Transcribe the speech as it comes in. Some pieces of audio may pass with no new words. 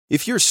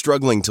If you're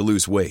struggling to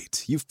lose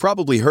weight, you've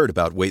probably heard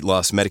about weight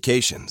loss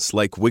medications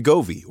like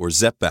Wegovy or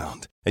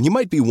Zepbound, and you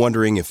might be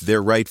wondering if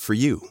they're right for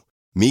you.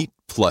 Meet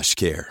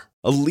PlushCare,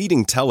 a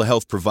leading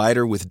telehealth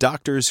provider with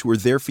doctors who are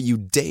there for you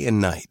day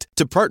and night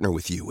to partner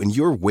with you in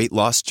your weight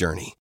loss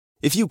journey.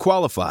 If you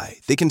qualify,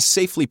 they can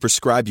safely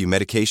prescribe you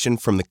medication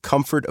from the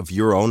comfort of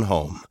your own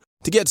home.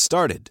 To get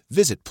started,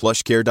 visit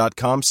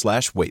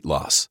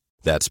plushcare.com/weightloss.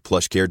 That's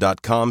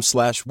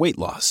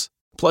plushcare.com/weightloss.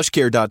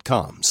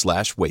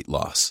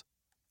 plushcare.com/weightloss.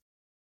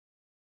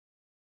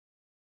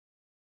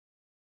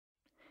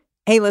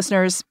 Hey,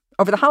 listeners.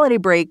 Over the holiday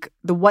break,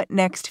 the What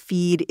Next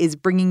feed is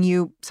bringing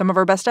you some of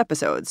our best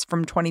episodes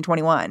from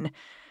 2021.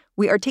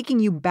 We are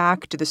taking you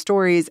back to the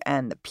stories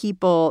and the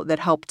people that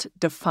helped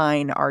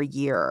define our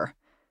year.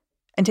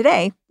 And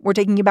today, we're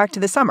taking you back to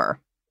the summer.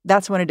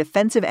 That's when a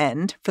defensive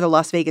end for the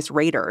Las Vegas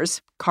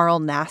Raiders, Carl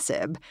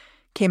Nassib,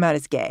 came out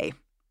as gay.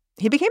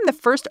 He became the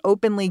first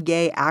openly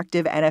gay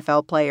active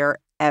NFL player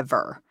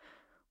ever.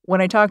 When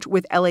I talked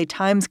with LA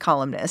Times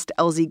columnist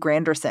LZ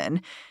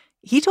Granderson,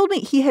 he told me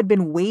he had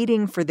been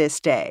waiting for this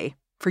day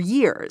for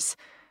years.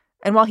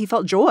 And while he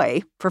felt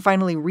joy for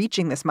finally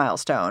reaching this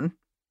milestone,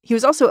 he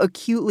was also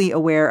acutely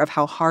aware of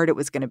how hard it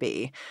was going to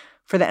be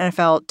for the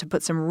NFL to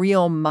put some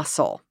real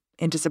muscle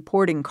into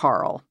supporting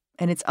Carl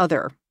and its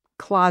other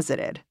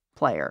closeted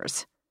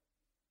players.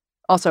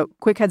 Also,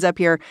 quick heads up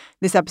here,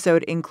 this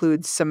episode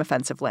includes some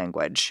offensive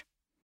language.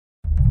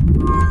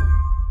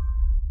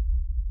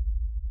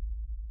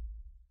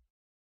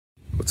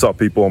 What's up,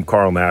 people? I'm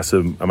Carl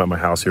Nassib. I'm at my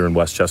house here in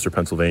Westchester,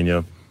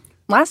 Pennsylvania.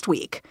 Last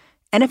week,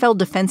 NFL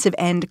defensive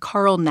end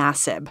Carl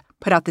Nassib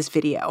put out this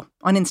video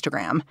on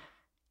Instagram.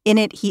 In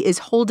it, he is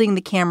holding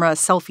the camera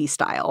selfie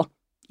style.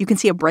 You can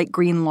see a bright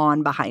green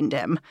lawn behind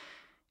him.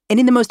 And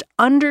in the most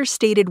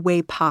understated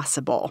way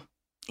possible,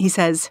 he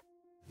says,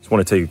 Just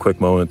want to take a quick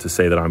moment to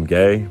say that I'm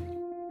gay.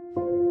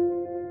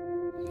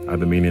 I've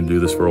been meaning to do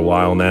this for a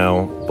while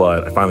now,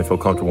 but I finally feel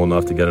comfortable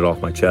enough to get it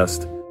off my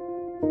chest.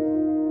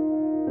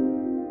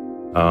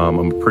 I'm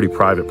a pretty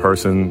private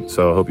person,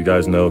 so I hope you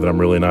guys know that I'm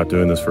really not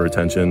doing this for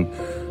attention.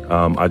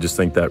 I just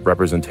think that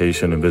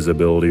representation and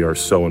visibility are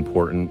so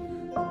important.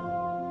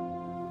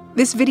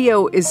 This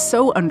video is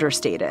so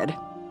understated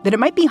that it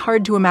might be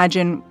hard to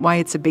imagine why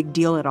it's a big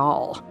deal at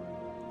all.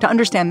 To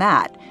understand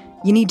that,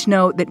 you need to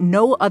know that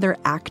no other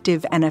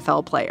active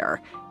NFL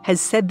player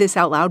has said this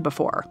out loud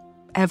before,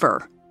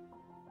 ever.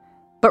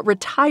 But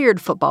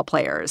retired football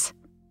players,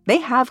 they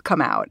have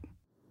come out.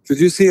 Did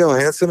you see how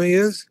handsome he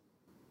is?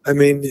 I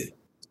mean,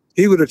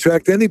 he would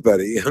attract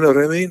anybody, you know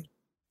what I mean?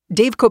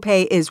 Dave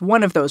Kopay is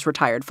one of those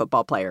retired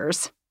football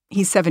players.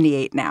 He's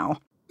 78 now.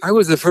 I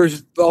was the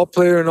first ball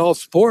player in all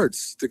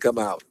sports to come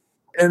out.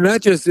 And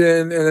not just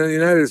in the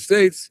United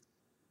States,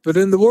 but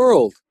in the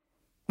world.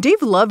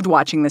 Dave loved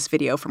watching this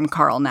video from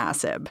Carl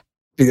Nassib.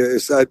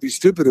 Yes, I'd be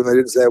stupid if I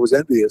didn't say I was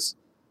envious.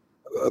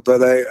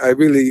 But I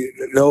really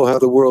know how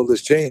the world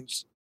has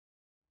changed.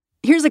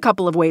 Here's a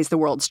couple of ways the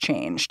world's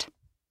changed.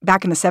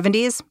 Back in the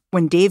 70s,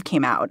 when Dave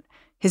came out,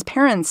 his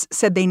parents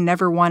said they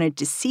never wanted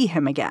to see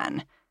him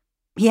again.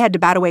 He had to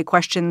bat away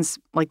questions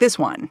like this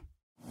one.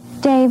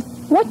 Dave,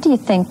 what do you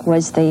think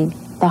was the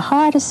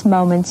hardest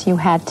moments you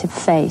had to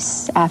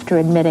face after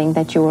admitting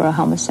that you were a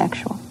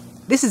homosexual?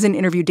 This is an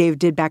interview Dave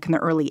did back in the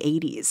early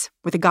 80s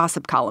with a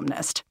gossip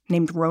columnist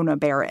named Rona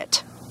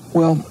Barrett.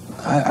 Well,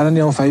 I don't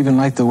know if I even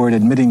like the word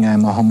admitting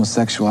I'm a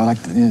homosexual. I like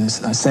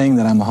saying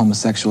that I'm a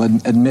homosexual.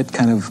 Admit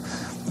kind of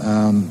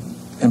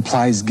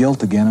implies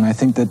guilt again, and I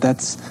think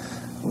that's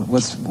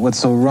what's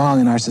so wrong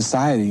in our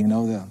society, you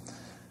know.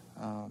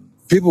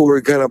 People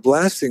were kind of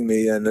blasting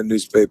me in the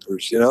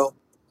newspapers, you know.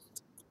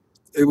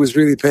 It was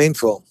really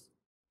painful.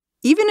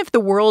 Even if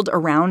the world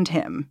around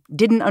him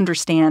didn't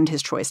understand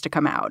his choice to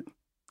come out,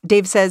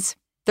 Dave says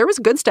there was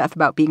good stuff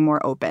about being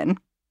more open,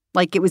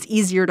 like it was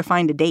easier to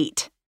find a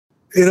date.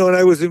 You know, and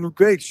I was in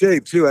great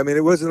shape, too. I mean,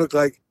 it wasn't look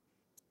like,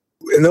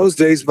 in those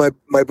days, my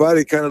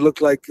body kind of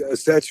looked like a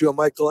statue of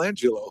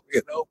Michelangelo,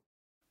 you know.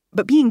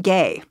 But being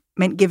gay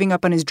meant giving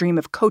up on his dream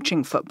of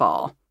coaching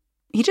football.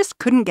 He just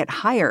couldn't get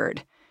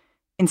hired.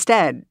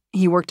 Instead,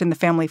 he worked in the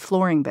family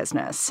flooring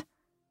business.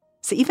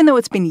 So even though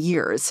it's been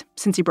years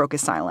since he broke his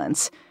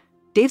silence,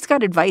 Dave's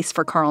got advice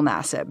for Carl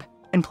Nassib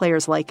and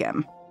players like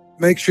him.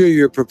 Make sure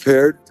you're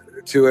prepared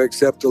to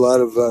accept a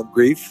lot of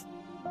grief.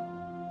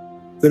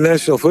 The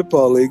National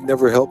Football League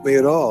never helped me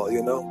at all,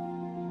 you know.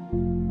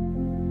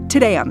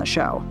 Today on the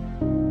show,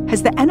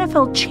 has the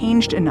NFL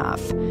changed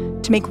enough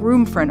to make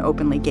room for an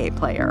openly gay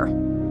player?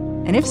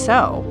 And if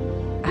so,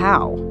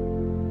 how?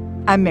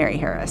 I'm Mary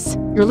Harris.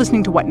 You're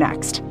listening to What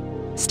Next?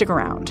 Stick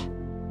around.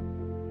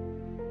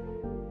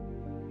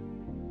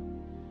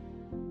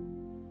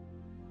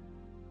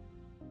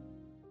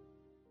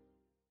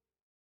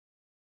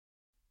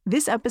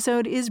 This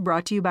episode is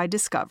brought to you by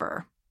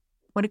Discover.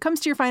 When it comes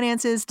to your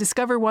finances,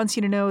 Discover wants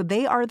you to know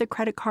they are the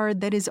credit card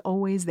that is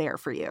always there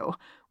for you.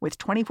 With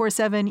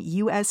 24/7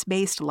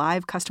 U.S.-based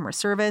live customer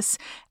service,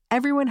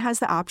 everyone has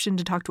the option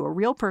to talk to a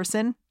real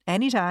person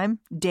anytime,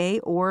 day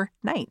or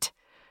night.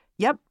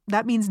 Yep,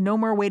 that means no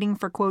more waiting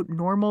for, quote,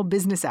 normal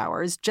business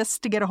hours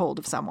just to get a hold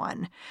of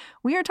someone.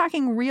 We are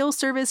talking real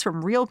service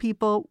from real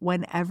people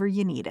whenever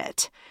you need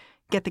it.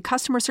 Get the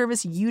customer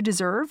service you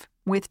deserve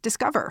with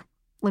Discover.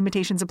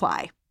 Limitations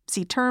apply.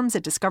 See terms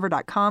at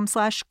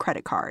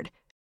discover.com/creditcard.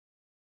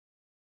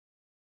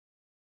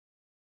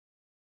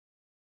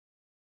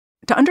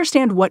 To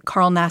understand what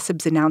Carl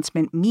Nassib's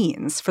announcement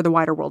means for the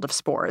wider world of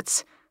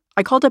sports,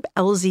 I called up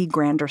LZ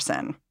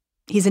Granderson.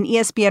 He's an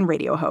ESPN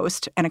radio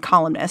host and a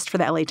columnist for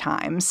the LA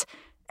Times,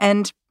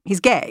 and he's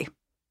gay.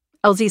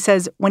 LZ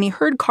says when he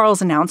heard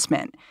Carl's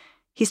announcement,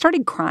 he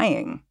started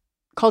crying,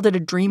 called it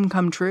a dream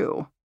come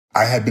true.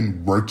 I had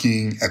been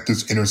working at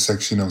this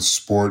intersection of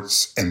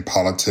sports and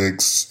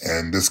politics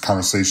and this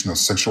conversation of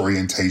sexual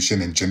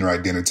orientation and gender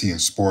identity in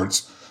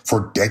sports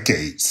for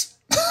decades.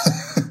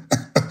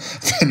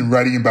 I've been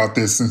writing about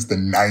this since the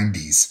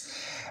 90s.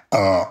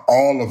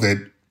 All of it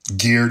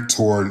geared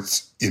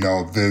towards,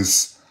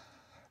 this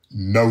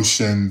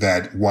notion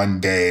that one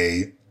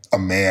day a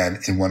man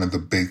in one of the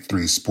big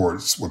three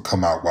sports would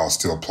come out while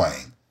still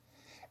playing.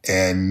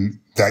 And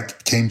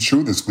that came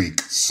true this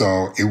week.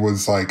 So it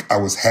was like I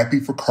was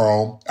happy for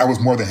Carl. I was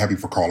more than happy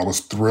for Carl. I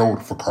was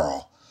thrilled for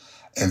Carl.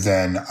 And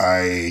then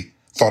I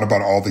thought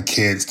about all the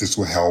kids this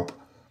would help.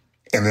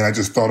 And then I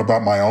just thought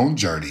about my own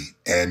journey.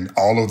 And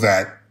all of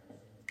that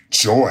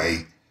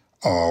joy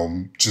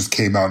just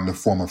came out in the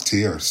form of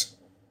tears.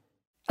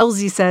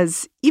 LZ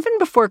says even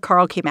before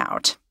Carl came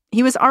out,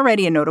 he was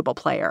already a notable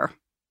player.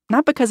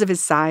 Not because of his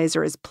size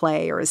or his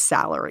play or his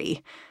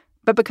salary,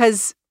 but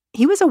because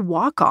he was a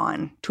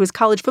walk-on to his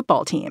college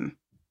football team.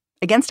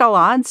 Against all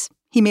odds,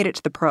 he made it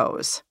to the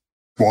pros.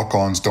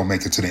 Walk-ons don't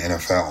make it to the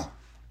NFL.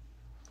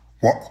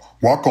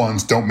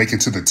 Walk-ons don't make it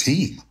to the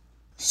team.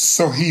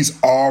 So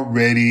he's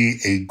already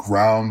a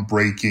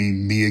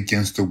groundbreaking, me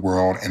against the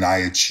world and I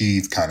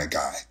achieved kind of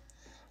guy.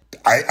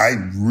 I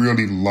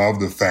really love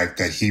the fact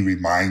that he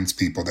reminds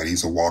people that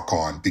he's a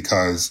walk-on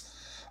because,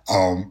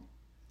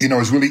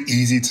 it's really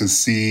easy to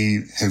see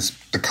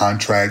the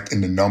contract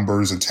and the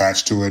numbers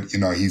attached to it.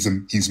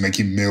 He's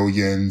making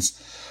millions.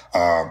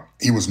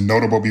 He was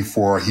notable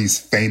before. He's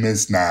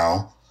famous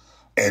now.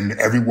 And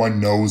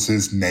everyone knows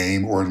his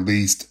name, or at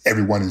least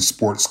everyone in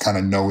sports kind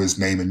of know his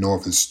name and know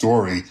of his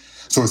story.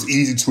 So it's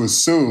easy to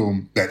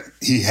assume that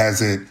he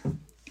has it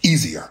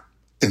easier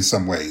in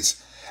some ways.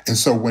 And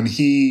so when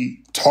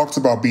he talks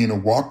about being a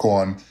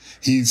walk-on,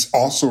 he's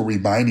also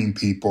reminding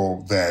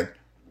people that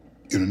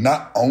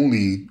not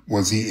only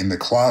was he in the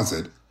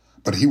closet,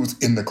 but he was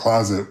in the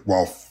closet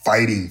while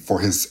fighting for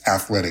his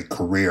athletic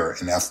career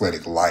and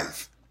athletic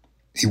life.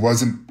 He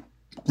wasn't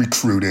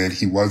recruited.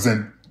 He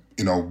wasn't,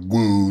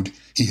 wooed.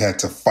 He had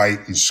to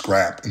fight and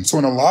scrap. And so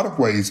in a lot of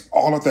ways,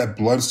 all of that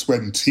blood,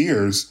 sweat, and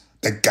tears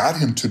that got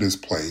him to this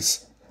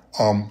place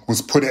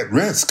was put at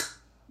risk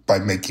by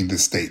making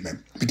this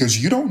statement,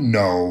 because you don't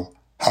know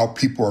how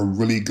people are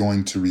really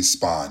going to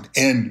respond.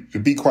 And to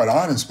be quite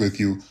honest with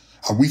you,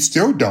 we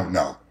still don't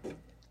know.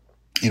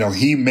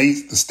 He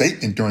made the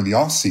statement during the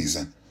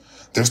offseason.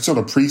 There's still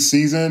a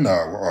preseason,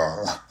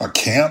 a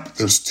camp.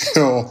 There's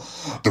still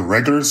the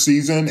regular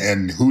season.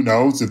 And who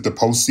knows if the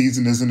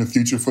postseason is in the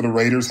future for the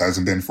Raiders.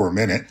 Hasn't been for a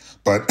minute.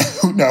 But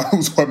who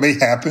knows what may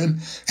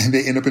happen. And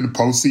they end up in the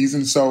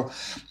postseason. So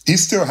he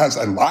still has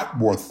a lot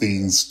more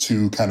things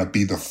to kind of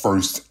be the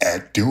first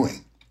at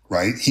doing,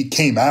 right? He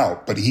came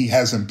out, but he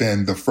hasn't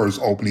been the first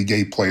openly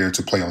gay player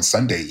to play on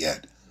Sunday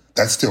yet.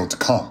 That's still to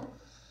come.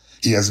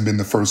 He hasn't been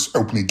the first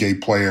openly gay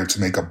player to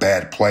make a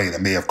bad play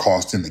that may have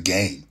cost him the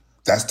game.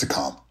 That's to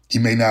come. He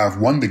may not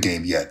have won the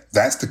game yet.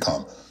 That's to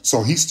come.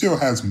 So he still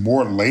has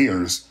more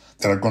layers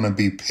that are going to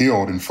be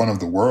peeled in front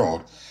of the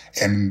world.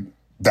 And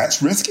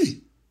that's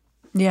risky.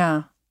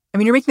 Yeah. I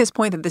mean, you're making this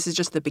point that this is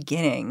just the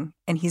beginning.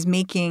 And he's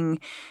making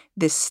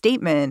this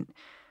statement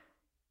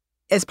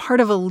as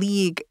part of a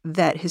league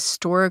that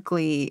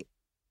historically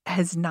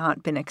has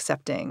not been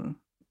accepting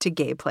to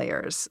gay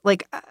players.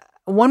 Like,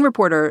 one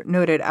reporter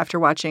noted after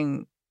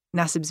watching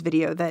Nassib's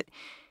video that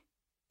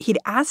he'd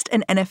asked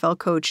an NFL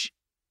coach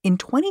in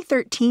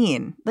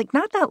 2013, like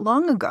not that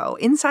long ago,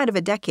 inside of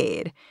a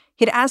decade,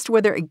 he'd asked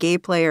whether a gay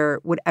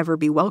player would ever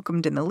be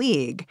welcomed in the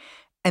league.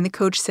 And the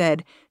coach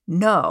said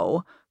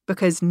no,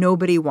 because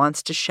nobody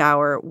wants to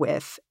shower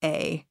with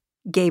a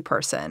gay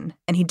person.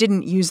 And he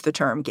didn't use the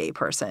term gay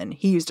person.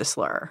 He used a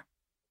slur.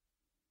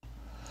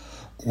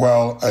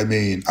 Well, I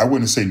mean, I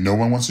wouldn't say no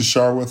one wants to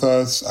shower with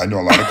us. I know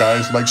a lot of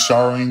guys like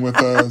showering with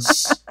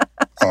us.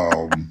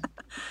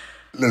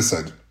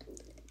 Listen,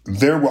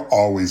 there will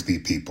always be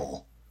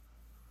people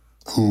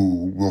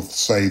who will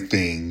say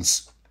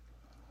things,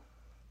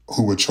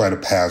 who would try to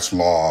pass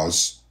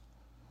laws,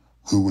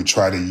 who would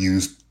try to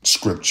use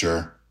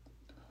scripture.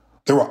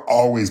 There will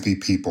always be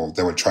people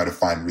that would try to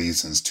find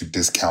reasons to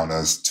discount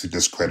us, to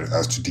discredit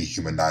us, to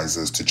dehumanize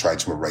us, to try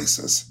to erase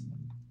us.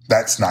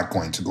 That's not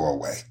going to go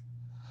away.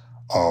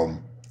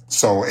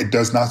 So it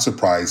does not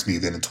surprise me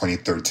that in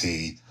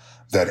 2013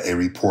 that a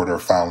reporter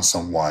found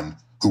someone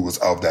who was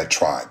of that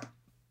tribe.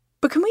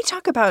 But can we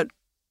talk about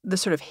the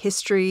sort of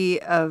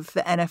history of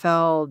the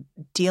NFL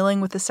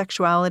dealing with the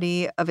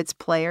sexuality of its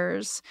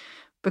players?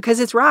 Because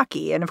it's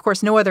rocky. And of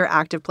course, no other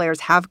active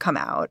players have come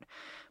out,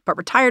 but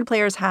retired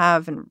players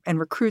have and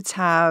recruits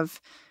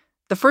have.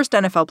 The first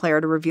NFL player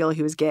to reveal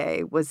he was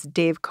gay was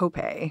Dave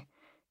Kopay.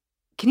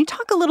 Can you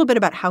talk a little bit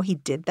about how he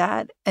did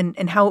that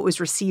and how it was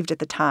received at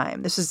the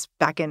time? This was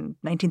back in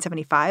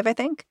 1975, I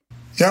think.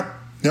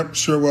 Yep,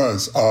 sure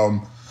was.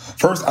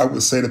 First, I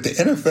would say that the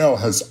NFL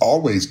has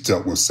always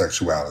dealt with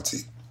sexuality.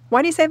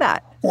 Why do you say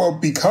that? Well,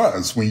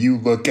 because when you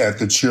look at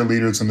the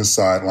cheerleaders on the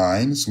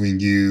sidelines, when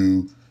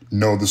you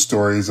know the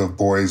stories of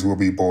Boys Will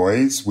Be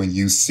Boys, when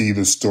you see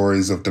the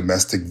stories of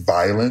domestic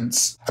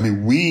violence. I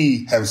mean,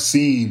 we have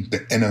seen the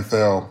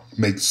NFL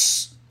make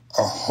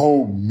a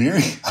whole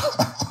myriad,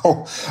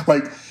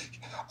 like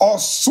all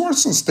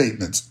sorts of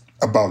statements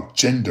about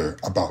gender,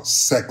 about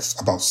sex,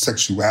 about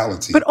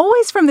sexuality. But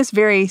always from this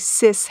very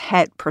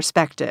cis-het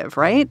perspective,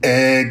 right?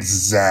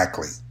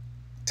 Exactly.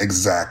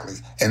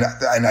 And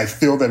I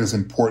feel that it's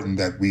important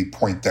that we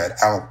point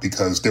that out,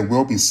 because there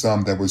will be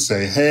some that would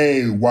say,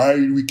 hey, why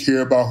do we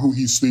care about who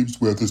he sleeps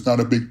with? It's not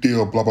a big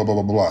deal, blah, blah,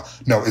 blah, blah, blah.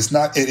 No, it's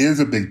not. It is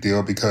a big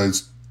deal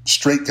because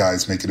straight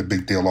guys make it a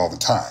big deal all the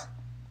time.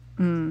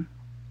 Mm.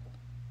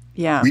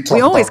 Yeah,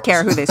 we always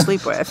care who they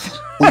sleep with.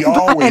 We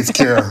always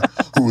care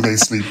who they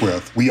sleep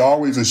with. We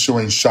always are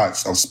showing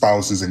shots of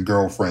spouses and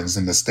girlfriends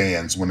in the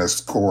stands when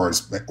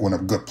a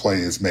good play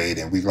is made,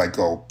 and we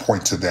go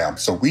point to them.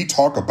 So we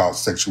talk about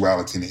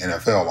sexuality in the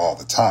NFL all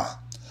the time.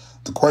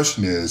 The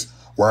question is,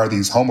 why are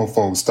these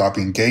homophobes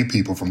stopping gay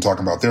people from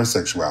talking about their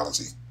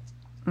sexuality?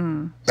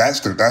 Mm. That's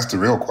the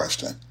real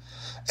question.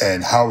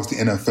 And how is the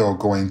NFL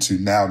going to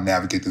now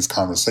navigate this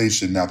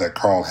conversation now that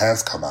Carl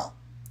has come out?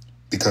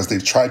 Because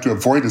they've tried to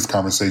avoid this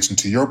conversation,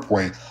 to your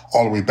point,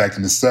 all the way back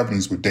in the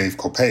 70s with Dave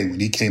Kopay when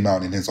he came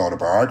out in his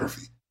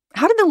autobiography.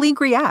 How did the league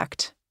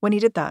react when he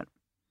did that?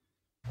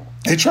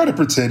 They tried to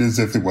pretend as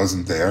if it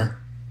wasn't there.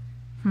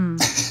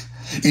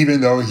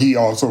 Even though he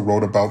also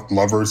wrote about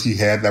lovers he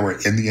had that were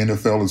in the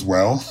NFL as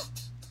well.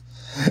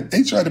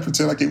 They tried to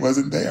pretend like it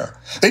wasn't there.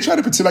 They tried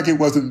to pretend like it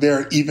wasn't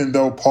there even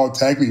though Paul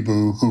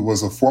Tagliabue, who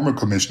was a former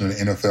commissioner of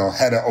the NFL,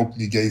 had an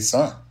openly gay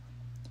son.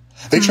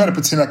 They try to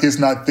pretend like it's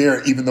not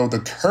there, even though the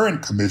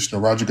current commissioner,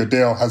 Roger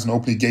Goodell, has an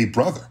openly gay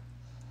brother.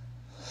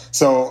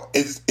 So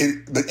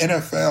the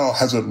NFL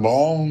has a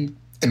long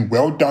and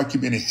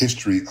well-documented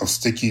history of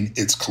sticking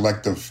its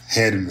collective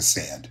head in the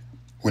sand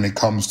when it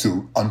comes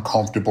to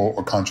uncomfortable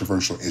or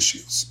controversial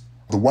issues.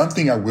 The one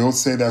thing I will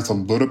say that's a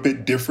little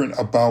bit different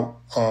about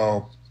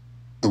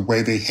the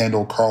way they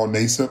handle Carl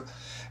Nassib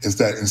is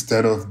that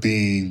instead of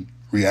being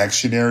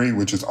reactionary,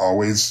 which has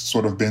always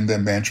sort of been their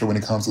mantra when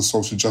it comes to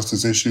social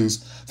justice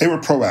issues, they were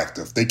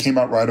proactive. They came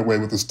out right away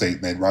with a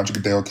statement. Roger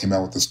Goodell came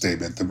out with a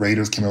statement. The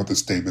Raiders came out with a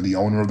statement. The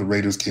owner of the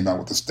Raiders came out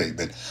with a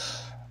statement.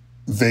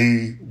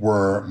 They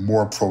were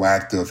more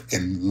proactive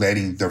in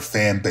letting their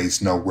fan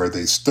base know where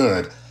they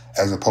stood,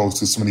 as opposed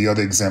to some of the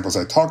other examples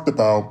I talked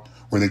about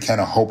where they kind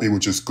of hope it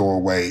would just go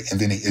away and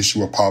then they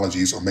issue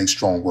apologies or make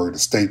strong worded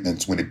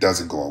statements when it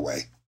doesn't go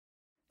away.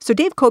 So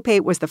Dave Kopay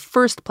was the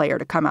first player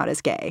to come out as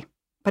gay.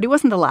 But he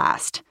wasn't the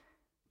last.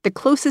 The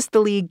closest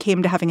the league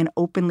came to having an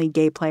openly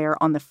gay player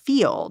on the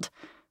field,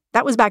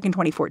 that was back in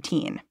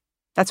 2014.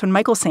 That's when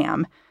Michael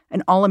Sam,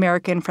 an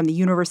All-American from the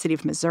University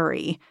of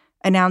Missouri,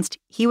 announced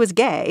he was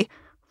gay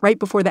right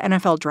before the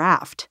NFL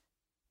draft.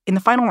 In the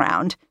final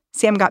round,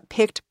 Sam got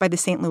picked by the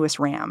St. Louis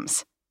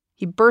Rams.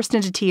 He burst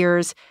into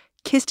tears,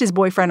 kissed his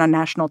boyfriend on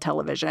national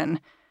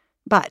television.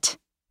 But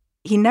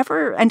he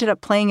never ended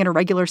up playing in a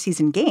regular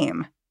season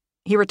game.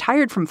 He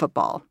retired from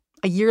football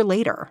a year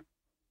later.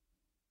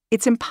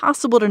 It's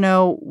impossible to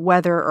know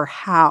whether or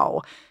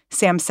how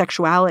Sam's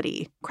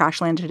sexuality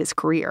crash-landed his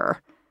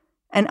career.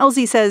 And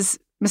LZ says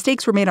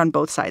mistakes were made on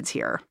both sides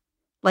here.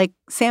 Like,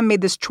 Sam made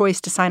this choice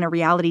to sign a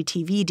reality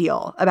TV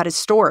deal about his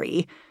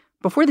story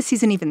before the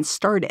season even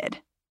started.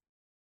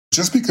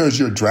 Just because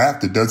you're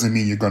drafted doesn't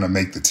mean you're going to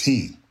make the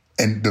team.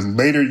 And the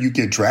later you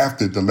get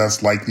drafted, the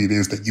less likely it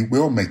is that you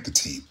will make the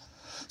team.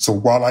 So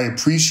while I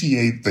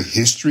appreciate the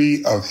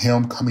history of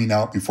him coming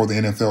out before the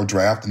NFL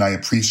draft, and I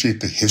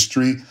appreciate the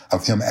history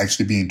of him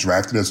actually being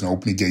drafted as an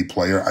openly gay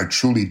player, I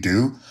truly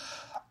do,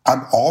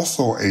 I'm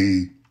also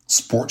a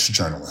sports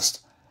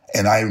journalist,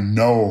 and I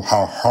know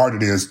how hard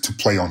it is to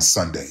play on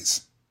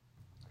Sundays.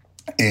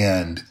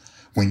 And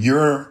when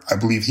I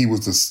believe he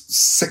was the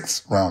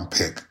 6th round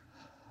pick,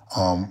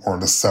 or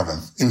the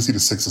 7th, it was either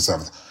 6th or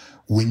 7th.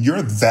 When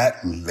you're that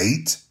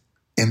late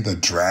in the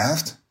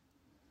draft,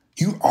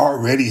 you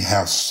already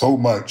have so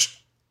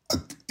much,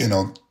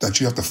 that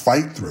you have to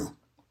fight through.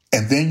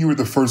 And then you were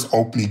the first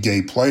openly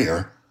gay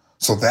player.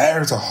 So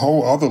there's a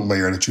whole other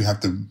layer that you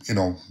have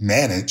to,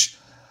 manage.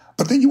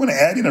 But then you want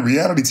to add in a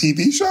reality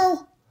TV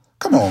show?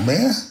 Come on,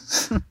 man.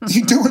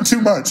 You're doing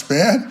too much,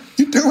 man.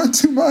 You're doing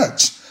too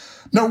much.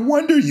 No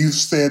wonder you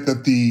said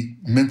that the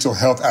mental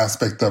health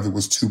aspect of it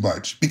was too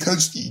much,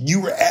 because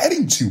you were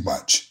adding too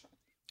much.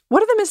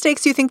 What are the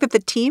mistakes you think that the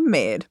team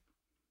made?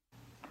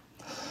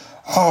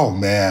 Oh,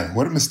 man,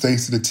 what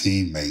mistakes did the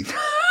team make?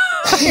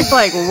 You're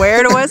like,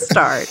 where do I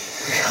start?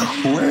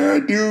 Where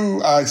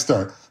do I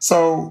start?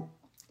 So,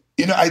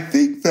 I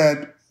think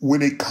that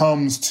when it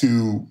comes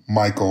to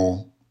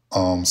Michael,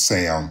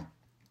 Sam,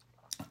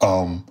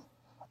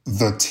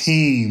 the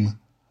team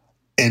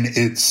in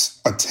its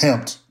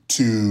attempt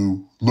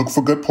to look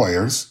for good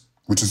players,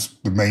 which is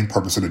the main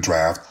purpose of the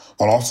draft,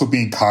 while also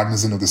being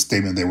cognizant of the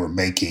statement they were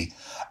making,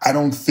 I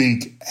don't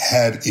think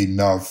had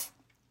enough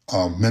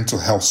mental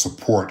health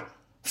support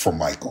for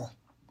Michael.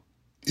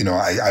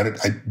 I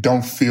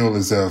don't feel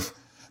as if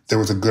there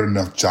was a good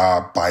enough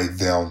job by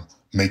them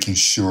making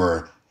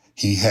sure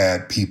he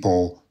had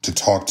people to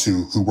talk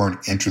to who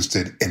weren't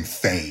interested in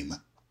fame,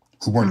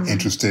 who weren't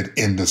interested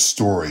in the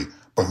story,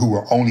 but who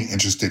were only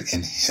interested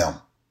in him.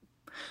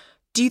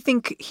 Do you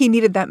think he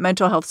needed that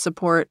mental health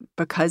support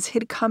because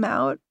he'd come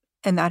out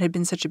and that had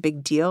been such a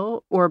big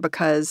deal, or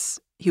because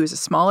he was a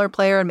smaller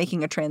player and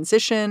making a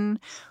transition,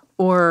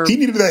 or he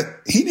needed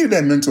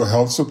that mental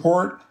health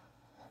support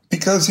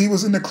because he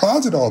was in the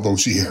closet all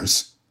those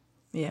years.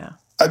 Yeah.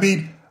 I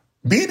mean,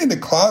 being in the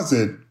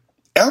closet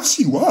F's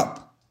you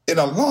up in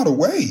a lot of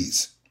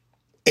ways.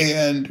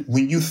 And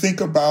when you think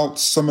about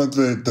some of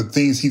the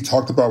things he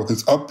talked about with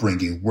his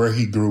upbringing, where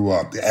he grew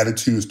up, the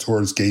attitudes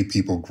towards gay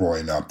people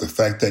growing up, the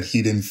fact that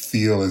he didn't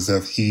feel as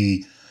if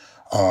he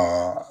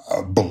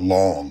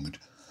belonged.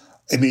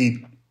 I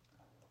mean,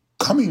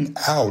 coming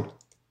out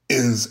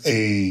is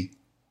a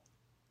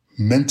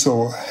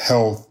mental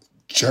health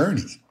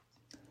journey.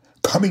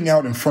 Coming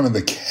out in front of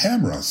the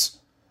cameras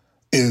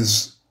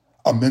is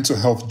a mental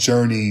health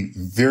journey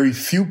very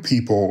few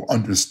people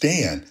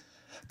understand.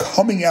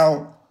 Coming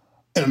out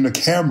in the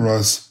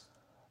cameras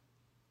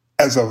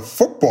as a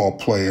football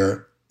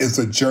player is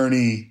a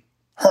journey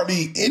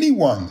hardly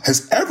anyone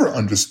has ever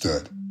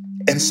understood.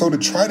 And so to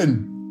try to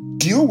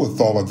deal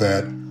with all of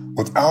that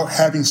without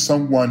having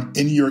someone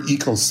in your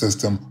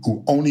ecosystem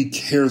who only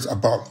cares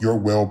about your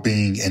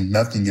well-being and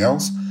nothing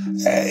else,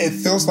 it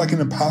feels like an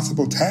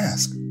impossible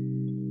task.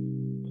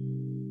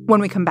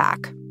 When we come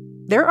back,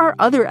 there are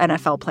other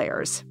NFL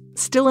players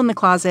still in the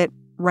closet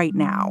right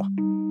now.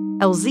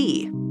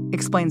 LZ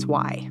explains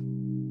why.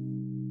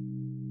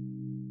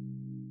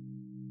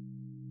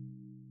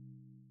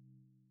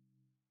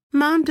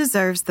 Mom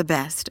deserves the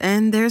best,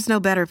 and there's no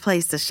better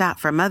place to shop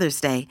for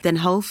Mother's Day than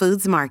Whole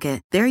Foods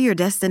Market. They're your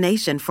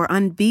destination for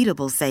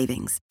unbeatable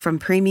savings, from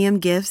premium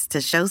gifts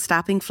to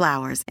show-stopping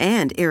flowers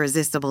and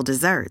irresistible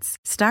desserts.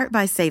 Start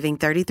by saving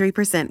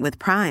 33% with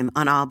Prime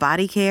on all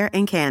body care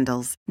and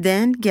candles.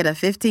 Then get a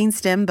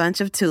 15-stem bunch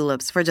of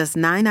tulips for just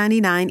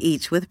 $9.99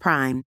 each with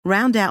Prime.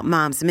 Round out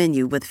Mom's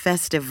menu with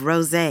festive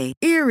rosé,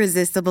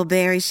 irresistible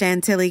berry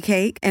chantilly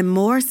cake, and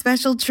more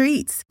special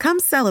treats. Come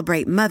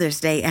celebrate Mother's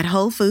Day at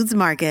Whole Foods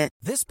Market.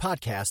 This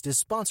podcast is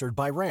sponsored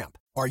by Ramp.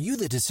 Are you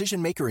the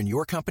decision maker in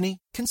your company?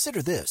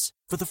 Consider this.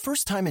 For the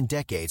first time in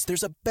decades,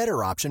 there's a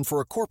better option for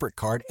a corporate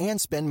card and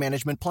spend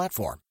management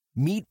platform.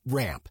 Meet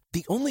Ramp,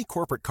 the only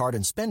corporate card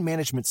and spend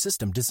management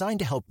system designed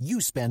to help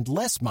you spend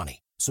less money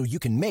so you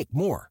can make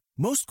more.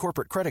 Most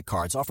corporate credit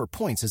cards offer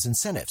points as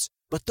incentives,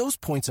 but those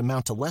points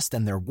amount to less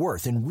than their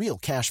worth in real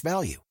cash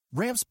value.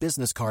 Ramp's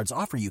business cards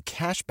offer you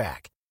cash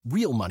back,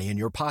 real money in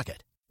your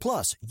pocket.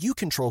 Plus, you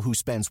control who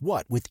spends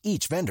what with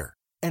each vendor.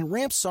 And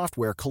Ramp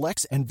software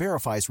collects and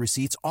verifies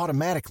receipts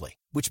automatically,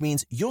 which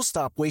means you'll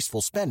stop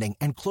wasteful spending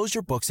and close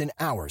your books in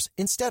hours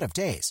instead of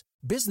days.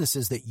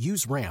 Businesses that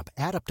use Ramp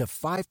add up to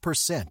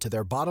 5% to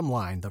their bottom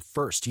line the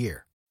first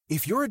year.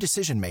 If you're a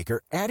decision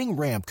maker, adding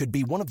Ramp could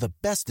be one of the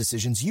best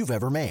decisions you've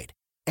ever made.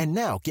 And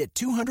now get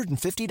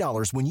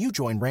 $250 when you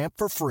join Ramp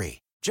for free.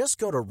 Just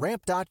go to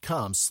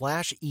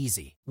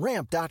ramp.com/easy.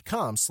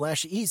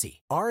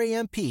 Ramp.com/easy.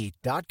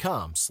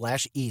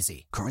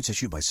 RAMP.com/easy. Cards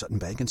issued by Sutton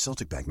Bank and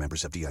Celtic Bank,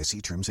 members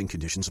FDIC. Terms and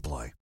conditions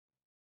apply.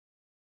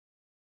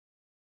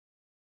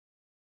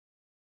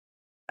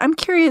 I'm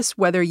curious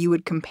whether you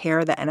would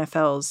compare the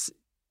NFL's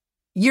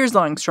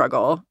years-long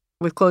struggle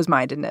with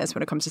closed-mindedness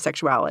when it comes to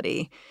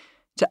sexuality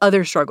to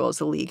other struggles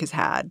the league has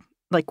had,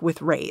 like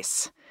with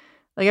race.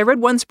 Like, I read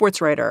one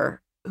sports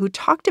writer who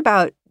talked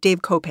about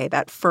Dave Kopay,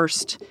 that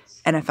first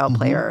NFL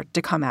player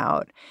to come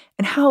out,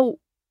 and how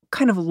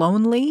kind of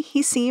lonely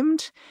he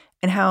seemed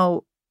and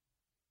how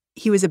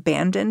he was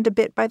abandoned a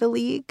bit by the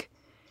league.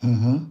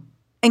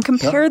 And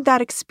compared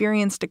that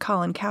experience to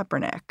Colin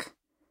Kaepernick,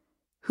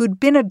 who'd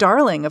been a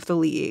darling of the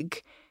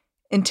league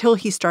until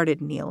he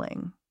started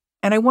kneeling.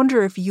 And I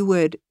wonder if you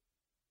would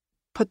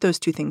put those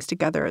two things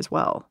together as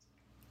well.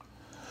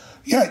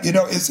 Yeah,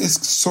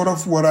 it's sort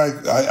of what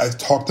I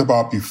talked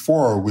about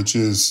before, which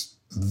is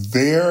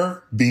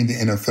their being the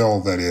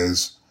NFL, that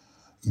is,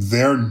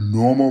 their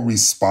normal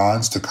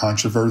response to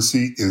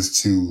controversy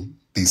is to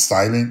be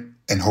silent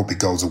and hope it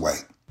goes away.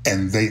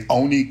 And they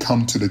only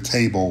come to the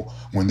table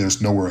when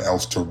there's nowhere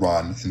else to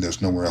run and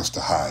there's nowhere else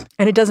to hide.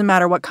 And it doesn't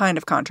matter what kind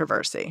of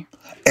controversy.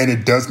 And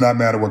it does not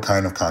matter what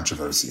kind of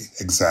controversy.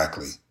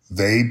 Exactly.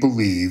 They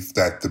believe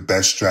that the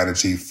best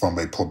strategy from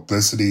a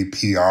publicity,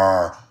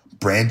 PR,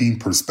 branding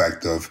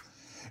perspective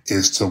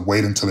is to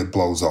wait until it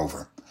blows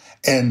over.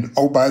 And,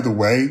 oh, by the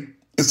way,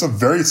 it's a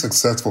very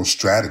successful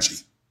strategy.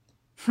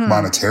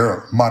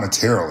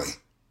 monetarily.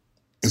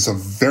 It's a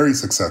very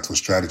successful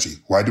strategy.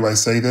 Why do I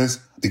say this?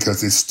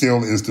 Because it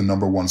still is the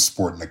number one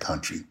sport in the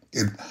country.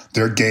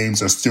 Their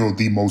games are still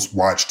the most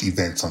watched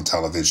events on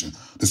television.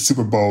 The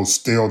Super Bowl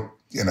still,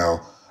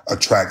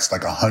 attracts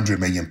like 100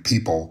 million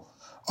people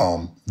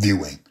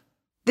viewing.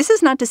 This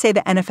is not to say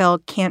the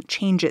NFL can't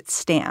change its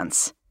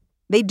stance.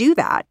 They do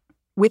that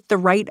with the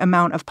right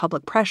amount of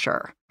public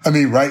pressure. I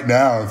mean, right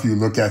now, if you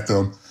look at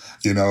them,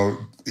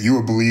 you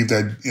would believe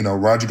that,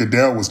 Roger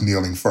Goodell was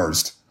kneeling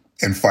first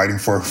and fighting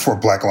for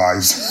Black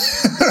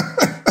lives.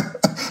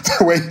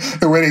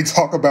 the way they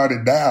talk about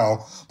it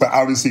now. But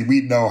obviously,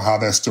 we know how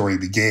that story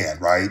began,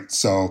 right?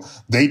 So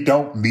they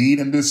don't lead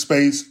in this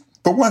space.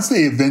 But once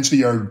they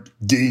eventually are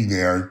getting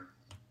there,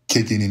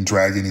 kicking and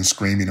dragging and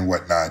screaming and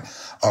whatnot,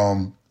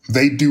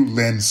 they do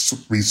lend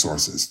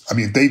resources. I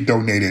mean, they've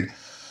donated,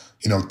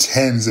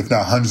 tens, if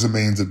not hundreds of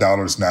millions of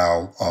dollars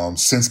now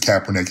since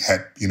Kaepernick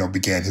had,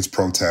 began his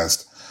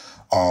protest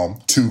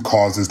to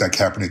causes that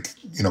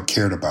Kaepernick,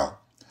 cared about.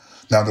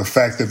 Now, the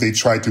fact that they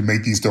tried to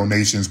make these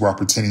donations while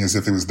pretending as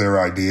if it was their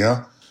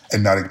idea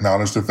and not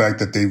acknowledge the fact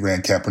that they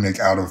ran Kaepernick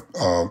out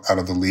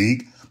of the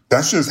league,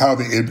 that's just how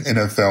the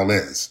NFL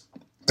is.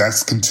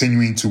 That's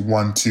continuing to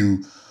want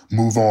to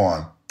move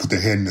on, put their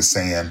head in the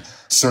sand,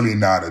 certainly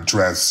not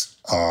address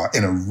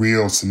in a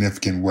real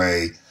significant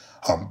way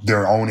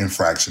their own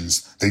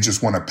infractions. They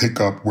just want to pick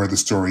up where the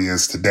story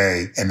is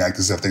today and act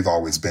as if they've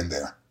always been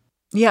there.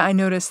 Yeah, I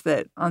noticed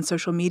that on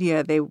social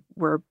media, they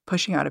were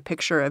pushing out a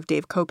picture of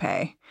Dave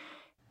Kopay.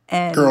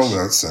 And girl,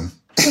 listen.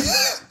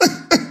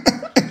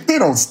 They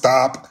don't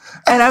stop.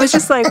 And I was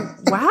just like,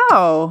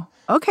 wow,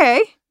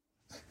 okay.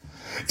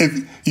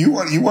 If you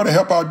want to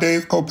help out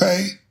Dave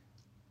Kopay,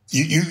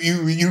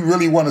 you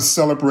really want to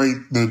celebrate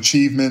the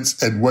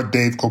achievements and what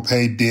Dave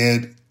Kopay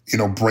did,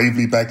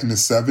 bravely back in the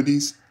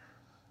 70s,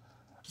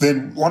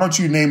 then why don't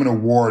you name an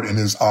award in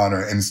his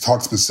honor and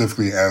talk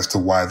specifically as to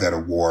why that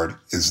award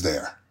is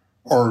there?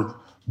 Or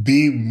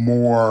be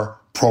more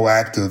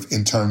proactive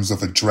in terms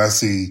of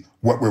addressing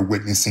what we're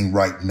witnessing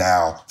right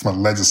now from a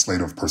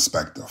legislative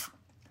perspective.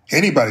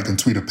 Anybody can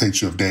tweet a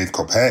picture of Dave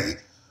Kopay.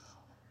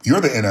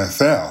 You're the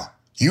NFL.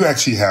 You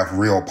actually have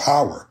real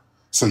power.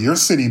 So you're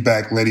sitting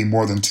back letting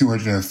more than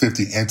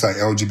 250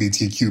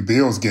 anti-LGBTQ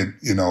bills get,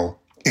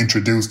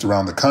 introduced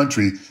around the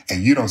country,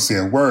 and you don't say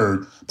a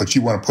word, but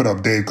you want to put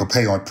up Dave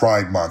Kopay on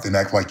Pride Month and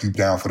act like you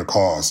down for the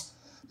cause.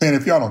 Man,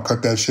 if y'all don't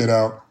cut that shit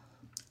out,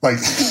 like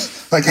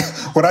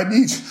what I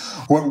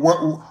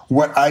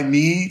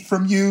need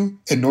from you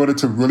in order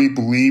to really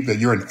believe that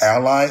you're an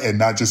ally and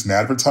not just an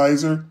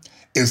advertiser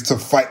is to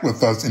fight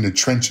with us in the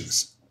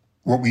trenches.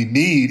 What we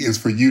need is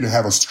for you to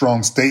have a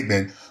strong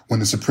statement when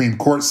the Supreme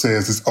Court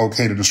says it's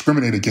okay to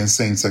discriminate against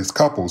same-sex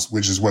couples,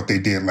 which is what they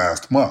did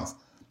last month.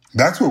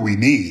 That's what we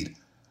need.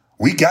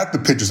 We got the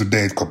pictures of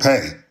Dave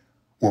Kopay.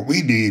 What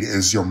we need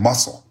is your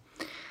muscle.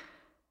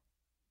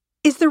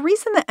 Is the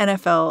reason the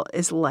NFL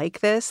is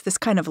like this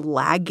kind of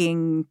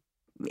lagging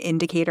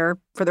indicator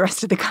for the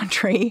rest of the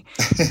country,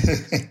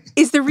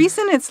 is the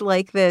reason it's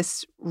like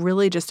this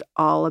really just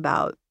all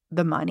about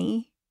the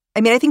money?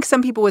 I mean, I think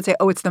some people would say,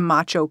 oh, it's the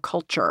macho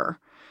culture.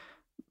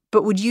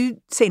 But would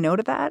you say no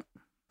to that?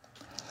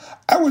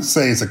 I would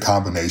say it's a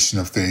combination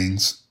of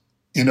things.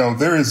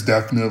 There is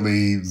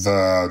definitely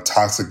the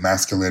toxic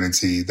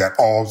masculinity that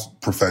all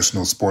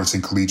professional sports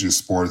and collegiate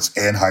sports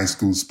and high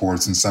school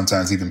sports and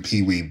sometimes even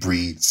Pee-wee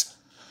breeds.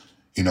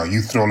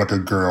 You throw like a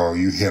girl,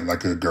 you hit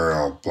like a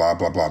girl, blah,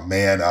 blah, blah,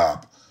 man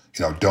up,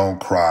 don't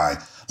cry.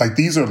 Like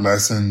these are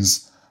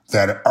lessons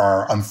that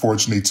are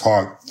unfortunately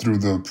taught through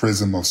the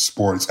prism of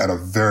sports at a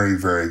very,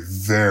 very,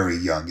 very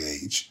young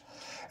age.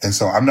 And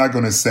so I'm not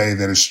going to say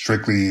that it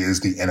strictly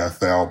is the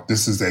NFL.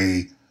 This is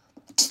a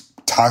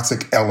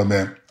toxic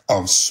element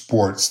of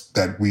sports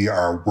that we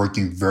are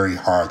working very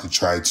hard to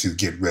try to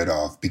get rid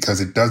of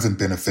because it doesn't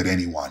benefit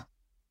anyone.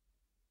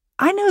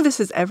 I know this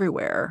is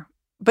everywhere,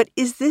 but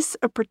is this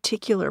a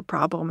particular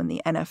problem in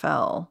the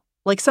NFL?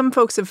 Like some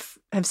folks have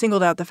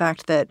singled out the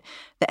fact that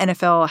the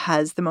NFL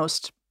has the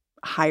most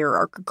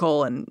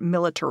hierarchical and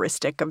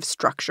militaristic of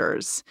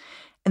structures,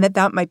 and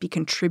that might be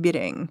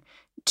contributing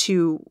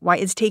to why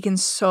it's taken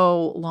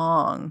so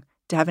long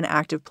to have an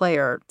active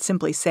player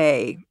simply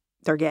say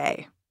they're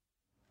gay.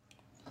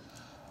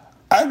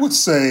 I would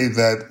say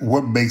that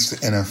what makes the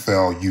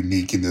NFL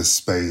unique in this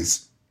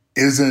space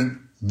isn't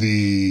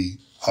the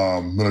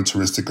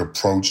militaristic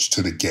approach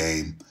to the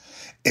game.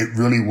 It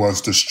really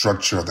was the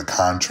structure of the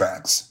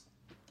contracts.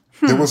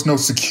 There was no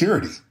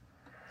security.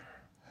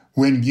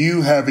 When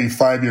you have a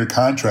 5-year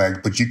contract,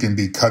 but you can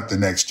be cut the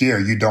next year,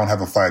 you don't have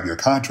a 5-year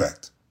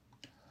contract.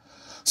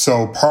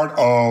 So part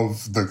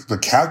of the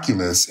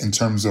calculus in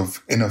terms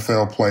of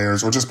NFL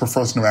players or just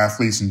professional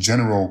athletes in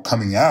general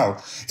coming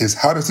out is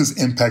how does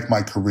this impact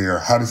my career?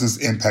 How does this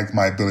impact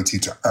my ability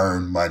to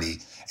earn money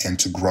and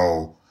to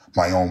grow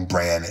my own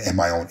brand and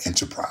my own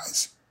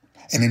enterprise?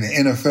 And in the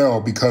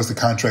NFL, because the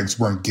contracts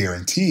weren't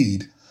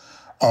guaranteed,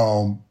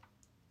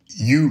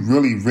 you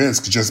really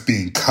risk just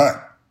being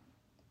cut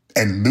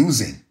and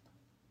losing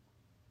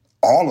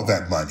all of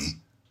that money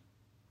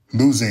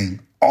losing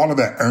all of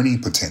that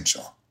earning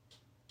potential.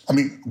 I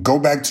mean, go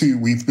back to,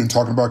 we've been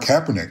talking about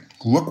Kaepernick.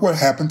 Look what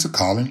happened to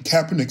Colin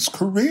Kaepernick's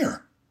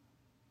career.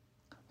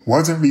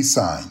 Wasn't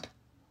re-signed.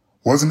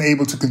 Wasn't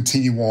able to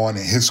continue on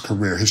in his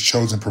career, his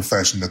chosen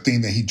profession, the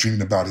thing that he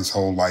dreamed about his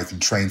whole life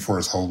and trained for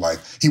his whole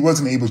life. He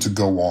wasn't able to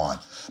go on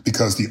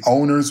because the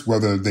owners,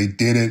 whether they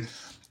did it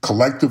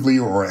collectively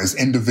or as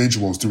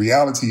individuals, the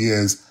reality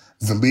is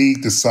the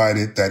league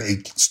decided that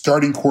a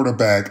starting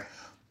quarterback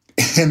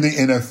in the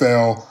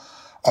NFL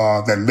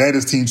that led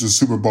his team to the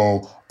Super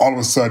Bowl all of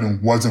a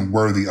sudden wasn't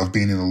worthy of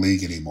being in the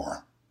league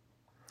anymore.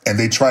 And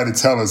they try to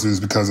tell us it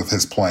was because of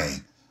his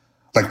playing,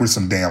 like we're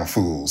some damn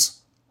fools.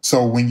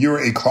 So when you're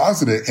a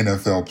closeted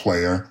NFL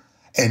player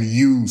and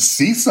you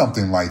see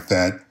something like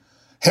that,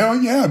 hell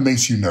yeah, it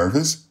makes you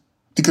nervous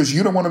because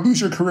you don't want to lose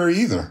your career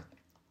either.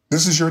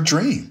 This is your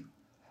dream.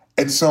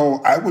 And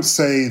so I would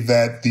say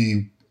that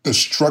the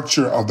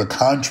structure of the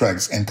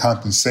contracts and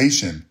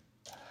compensation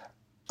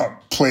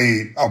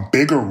played a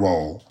bigger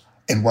role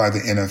in why the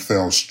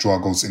NFL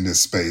struggles in this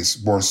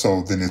space, more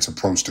so than its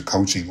approach to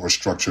coaching or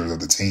structure of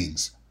the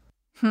teams.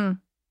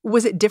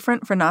 Was it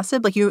different for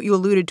Nassib? Like you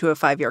alluded to a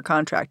 5-year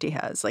contract he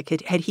has. Like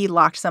had he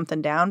locked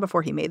something down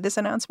before he made this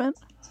announcement?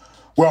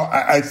 Well,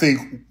 I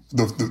think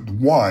the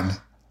one,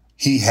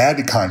 he had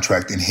the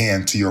contract in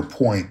hand, to your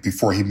point,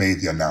 before he made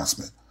the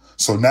announcement.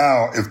 So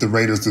now if the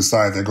Raiders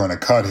decide they're going to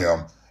cut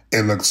him,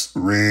 it looks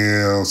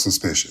real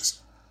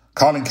suspicious.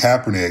 Colin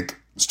Kaepernick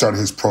started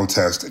his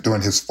protest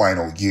during his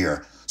final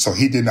year, so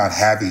he did not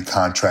have a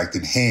contract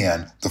in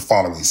hand the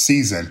following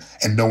season,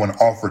 and no one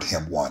offered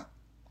him one.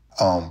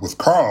 With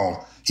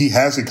Carl, he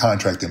has a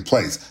contract in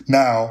place.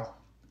 Now,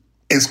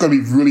 it's going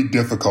to be really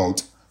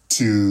difficult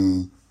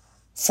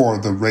for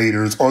the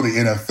Raiders or the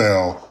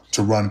NFL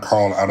to run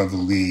Carl out of the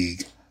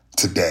league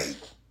today,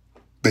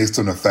 based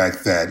on the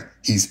fact that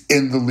he's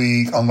in the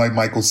league. Unlike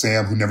Michael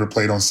Sam, who never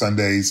played on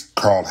Sundays,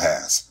 Carl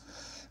has.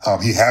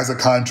 He has a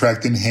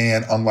contract in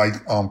hand,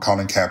 unlike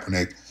Colin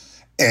Kaepernick.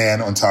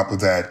 And on top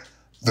of that,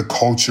 the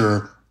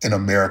culture in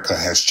America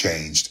has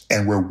changed,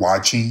 and we're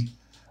watching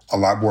a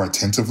lot more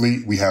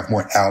attentively. We have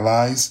more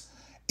allies,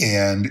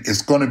 and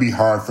it's going to be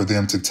hard for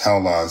them to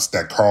tell us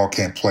that Carl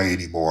can't play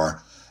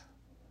anymore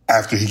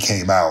after he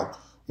came out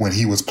when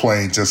he was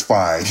playing just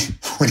fine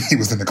when he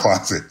was in the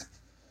closet.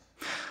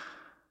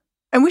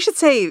 And we should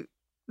say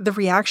the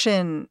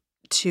reaction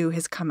to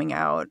his coming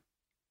out,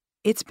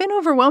 it's been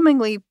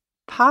overwhelmingly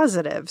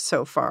positive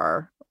so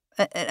far.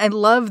 I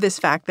love this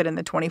fact that in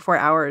the 24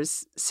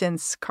 hours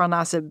since Carl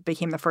Nassib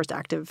became the first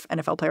active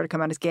NFL player to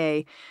come out as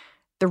gay,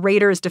 the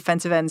Raiders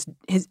defensive ends,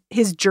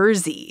 his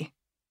jersey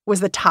was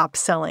the top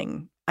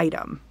selling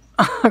item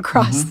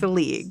across the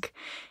league.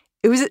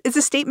 It's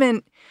a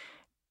statement.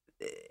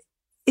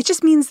 It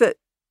just means that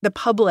the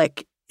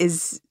public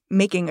is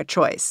making a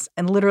choice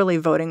and literally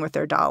voting with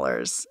their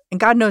dollars. And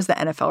God knows the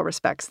NFL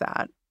respects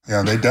that.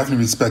 Yeah, they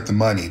definitely respect the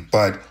money.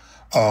 But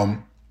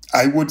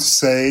I would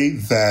say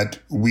that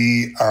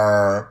we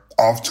are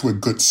off to a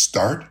good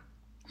start,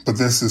 but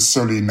this is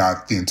certainly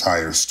not the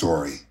entire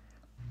story.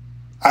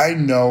 I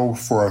know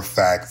for a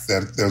fact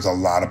that there's a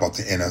lot about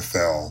the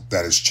NFL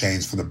that has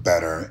changed for the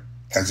better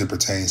as it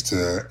pertains to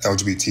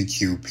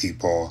LGBTQ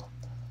people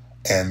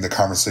and the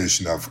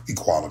conversation of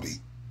equality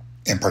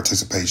and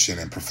participation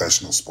in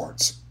professional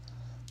sports.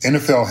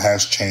 NFL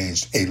has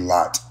changed a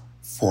lot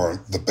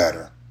for the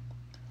better.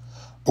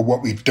 But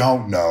what we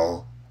don't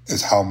know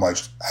is how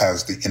much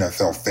has the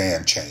NFL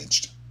fan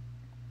changed.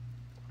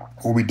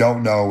 What we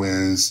don't know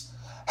is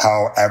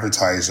how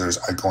advertisers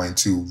are going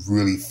to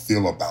really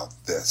feel about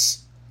this.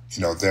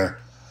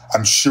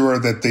 I'm sure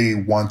that they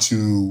want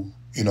to,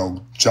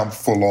 jump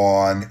full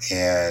on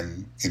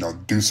and,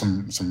 do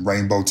some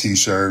rainbow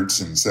T-shirts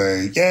and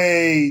say,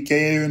 yay,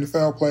 gay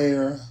NFL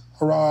player,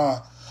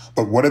 hurrah.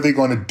 But what are they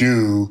going to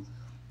do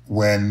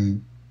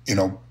when,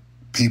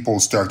 people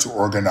start to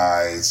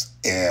organize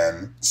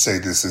and say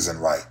this isn't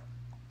right?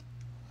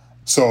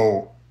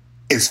 So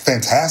it's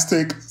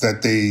fantastic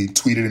that they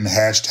tweeted and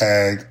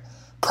hashtag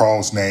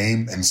Carl's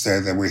name and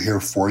said that we're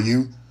here for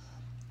you.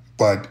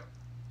 But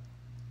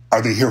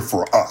are they here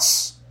for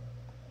us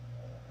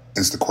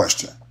is the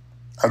question.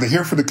 Are they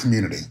here for the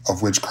community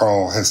of which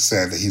Carl has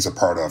said that he's a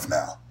part of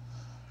now?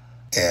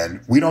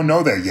 And we don't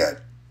know that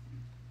yet.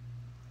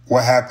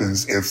 What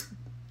happens if,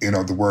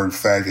 the word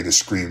faggot is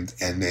screamed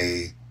in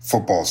a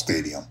football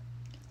stadium?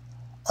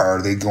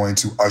 Are they going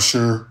to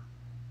usher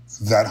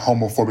that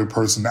homophobic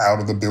person out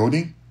of the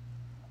building?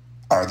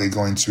 Are they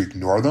going to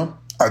ignore them?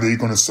 Are they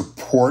going to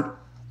support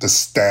the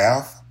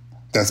staff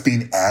that's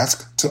being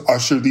asked to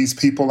usher these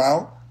people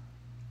out?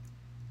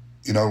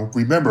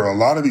 Remember, a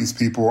lot of these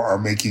people are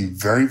making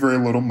very, very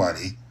little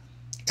money,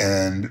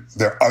 and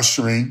they're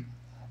ushering,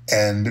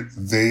 and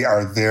they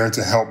are there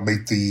to help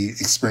make the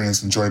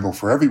experience enjoyable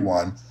for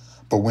everyone.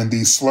 But when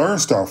these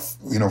slurs start,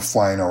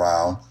 flying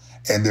around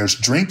and there's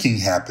drinking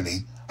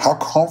happening, how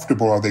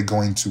comfortable are they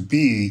going to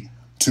be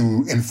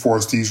to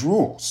enforce these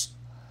rules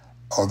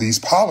or these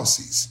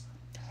policies?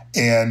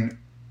 And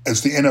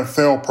is the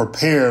NFL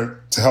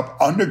prepared to help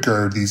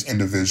undergird these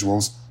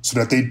individuals so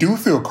that they do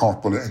feel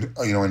comfortable in,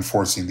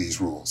 enforcing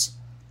these rules?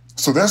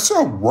 So there's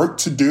still work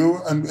to do,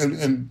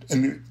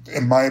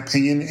 in my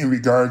opinion, in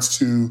regards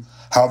to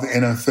how the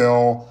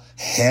NFL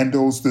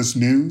handles this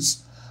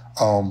news.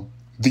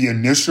 The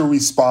initial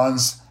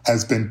response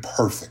has been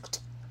perfect,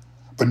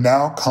 but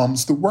now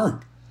comes the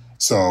work.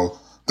 So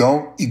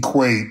don't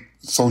equate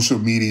social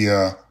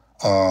media,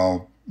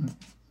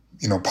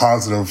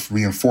 positive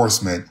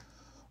reinforcement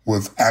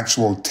with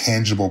actual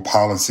tangible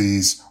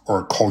policies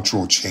or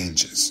cultural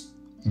changes.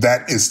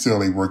 That is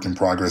still a work in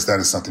progress. That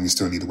is something we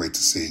still need to wait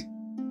to see.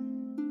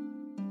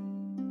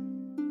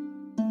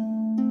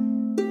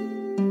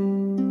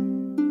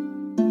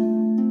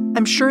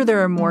 I'm sure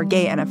there are more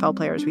gay NFL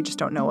players we just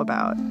don't know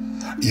about.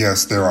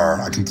 Yes, there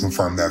are. I can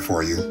confirm that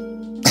for you.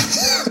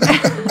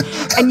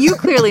 And you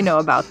clearly know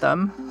about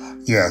them.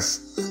 Yes.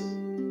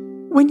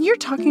 When you're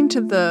talking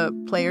to the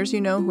players you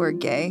know who are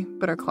gay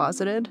but are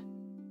closeted,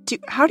 do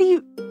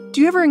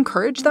you ever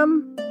encourage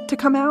them to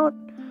come out?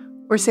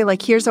 Or say,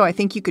 like, here's how I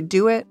think you could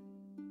do it?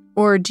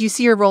 Or do you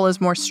see your role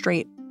as more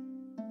straight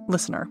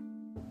listener?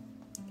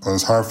 Well,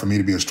 it's hard for me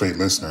to be a straight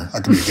listener. I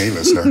can be a gay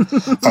listener.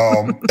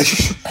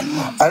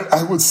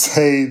 I would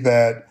say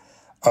that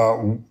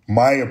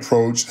my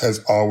approach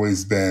has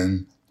always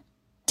been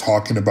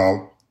talking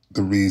about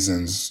the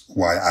reasons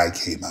why I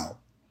came out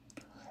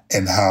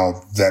and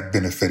how that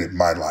benefited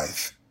my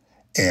life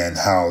and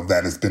how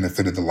that has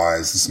benefited the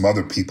lives of some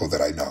other people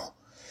that I know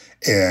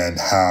and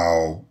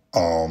how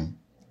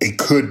it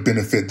could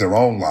benefit their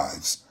own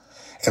lives.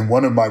 And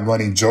one of my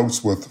running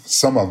jokes with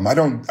some of them,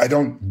 I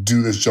don't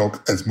do this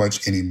joke as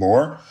much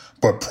anymore,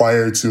 but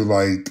prior to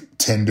like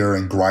Tinder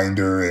and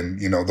Grindr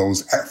and,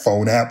 those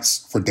phone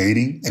apps for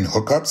dating and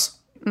hookups,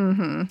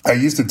 I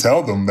used to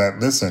tell them that,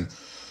 listen,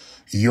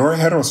 your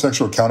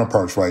heterosexual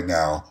counterparts right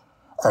now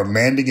are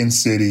landing in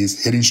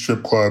cities, hitting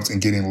strip clubs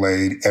and getting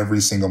laid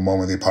every single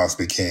moment they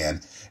possibly can.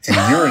 And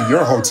you're in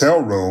your hotel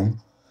room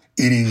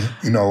eating,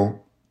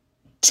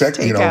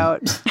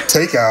 takeout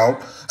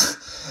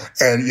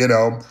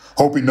and,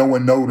 hoping no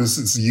one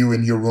notices you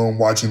in your room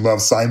watching Love,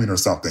 Simon or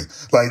something.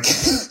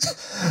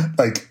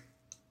 Like,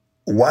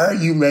 why are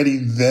you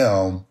letting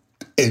them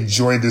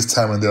enjoy this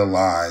time of their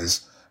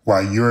lives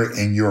while you're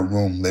in your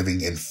room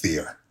living in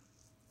fear?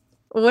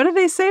 What do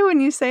they say when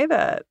you say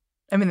that?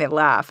 I mean, they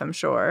laugh, I'm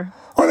sure.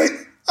 Well,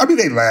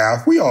 they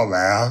laugh. We all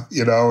laugh,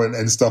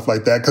 and stuff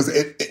like that.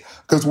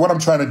 Because what I'm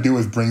trying to do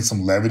is bring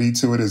some levity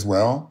to it as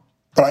well.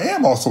 But I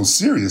am also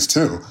serious,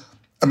 too.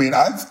 I mean,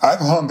 I've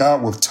hung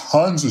out with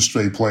tons of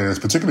straight players,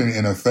 particularly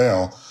in the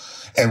NFL,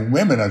 and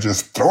women are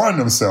just throwing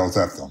themselves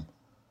at them,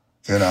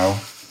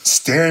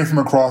 staring from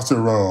across the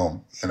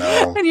room,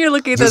 And you're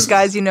looking at those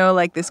guys,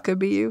 like, this could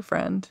be you,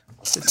 friend.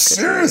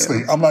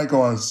 Seriously. I'm like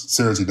going,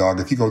 seriously, dog,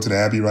 if you go to the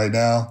Abbey right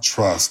now,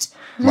 trust,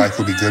 life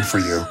will be good for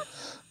you.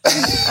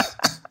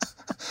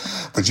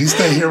 But you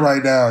stay here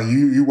right now,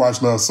 you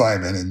watch Love,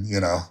 Simon, and,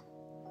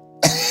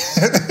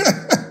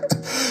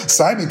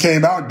 Simon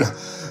came out,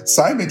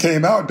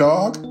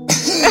 dog.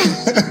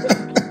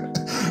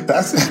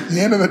 That's at the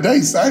end of the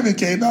day. Simon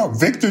came out.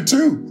 Victor,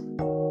 too.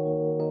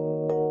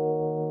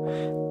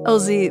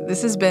 LZ,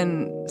 this has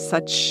been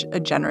such a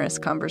generous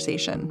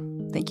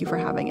conversation. Thank you for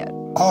having it.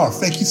 Oh,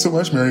 thank you so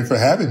much, Mary, for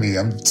having me.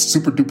 I'm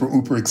super duper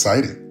uber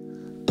excited.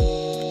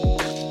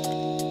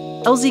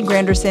 LZ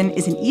Granderson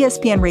is an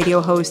ESPN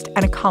radio host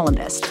and a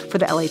columnist for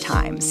the LA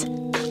Times.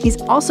 He's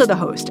also the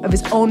host of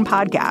his own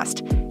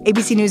podcast,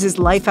 ABC News'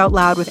 Life Out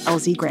Loud with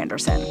LZ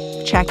Granderson.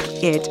 Check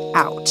it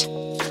out.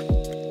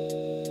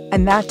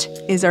 And that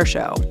is our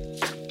show.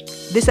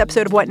 This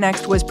episode of What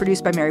Next was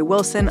produced by Mary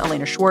Wilson,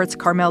 Elena Schwartz,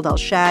 Carmel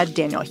Delshad,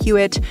 Daniel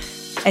Hewitt,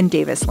 and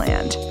Davis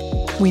Land.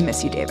 We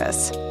miss you,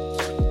 Davis.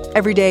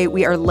 Every day,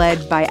 we are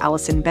led by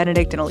Allison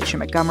Benedict and Alicia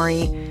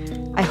Montgomery.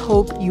 I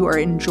hope you are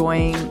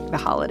enjoying the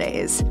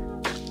holidays.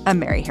 I'm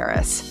Mary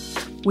Harris.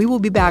 We will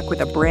be back with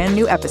a brand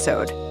new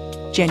episode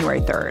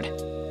January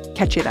 3rd.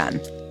 Catch you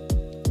then.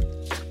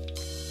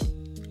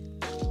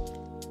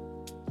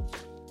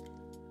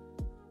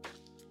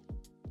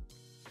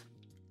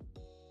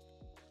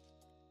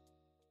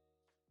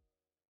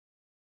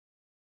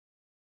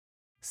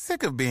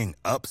 Sick of being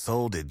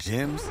upsold at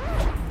gyms?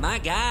 My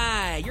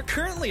guy, you're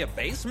currently a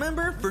base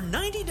member? For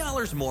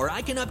 $90 more,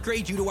 I can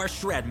upgrade you to our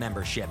Shred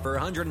membership. For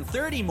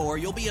 $130 more,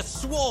 you'll be a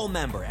Swole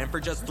member. And for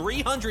just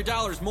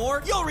 $300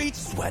 more, you'll reach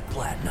Sweat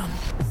Platinum.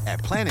 At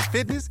Planet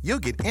Fitness, you'll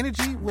get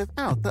energy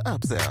without the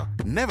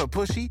upsell. Never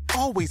pushy,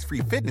 always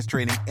free fitness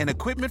training and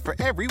equipment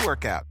for every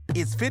workout.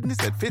 It's fitness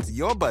that fits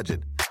your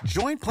budget.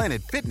 Join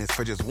Planet Fitness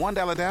for just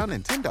 $1 down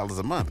and $10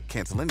 a month.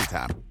 Cancel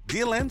anytime.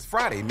 Deal ends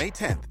Friday, May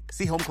 10th.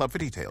 See Home Club for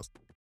details.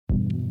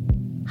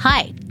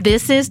 Hi,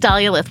 this is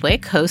Dahlia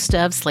Lithwick, host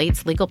of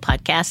Slate's legal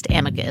podcast,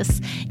 Amicus.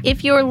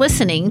 If you're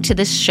listening to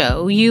this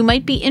show, you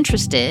might be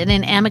interested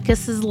in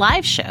Amicus's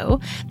live show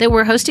that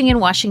we're hosting in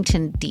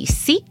Washington,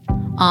 D.C.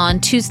 on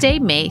Tuesday,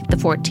 May the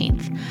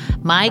 14th.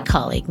 My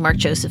colleague, Mark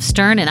Joseph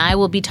Stern, and I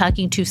will be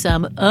talking to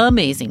some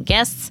amazing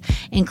guests,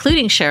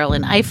 including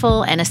Sherrilyn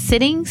Ifill and a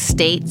sitting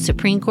state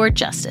Supreme Court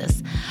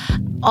justice,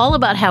 all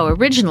about how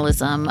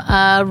originalism,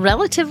 a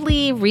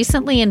relatively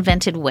recently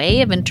invented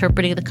way of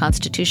interpreting the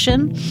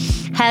Constitution,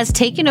 has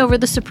taken over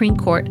the Supreme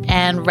Court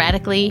and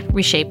radically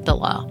reshaped the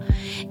law.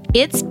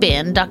 It's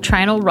been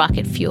doctrinal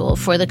rocket fuel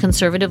for the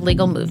conservative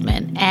legal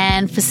movement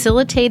and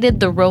facilitated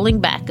the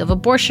rolling back of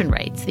abortion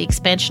rights, the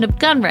expansion of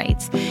gun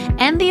rights,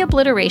 and the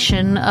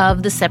obliteration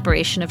of the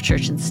separation of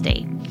church and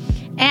state.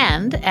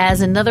 And as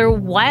another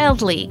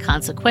wildly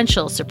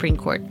consequential Supreme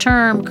Court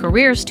term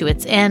careers to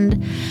its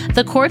end,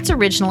 the court's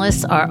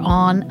originalists are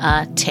on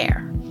a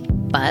tear.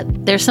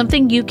 But there's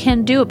something you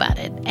can do about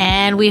it,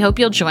 and we hope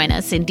you'll join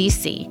us in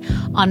D.C.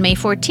 on May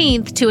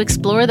 14th to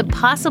explore the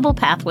possible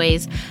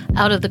pathways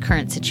out of the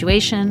current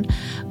situation.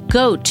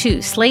 Go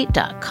to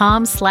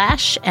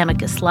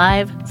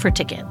slate.com/amicuslive for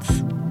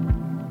tickets.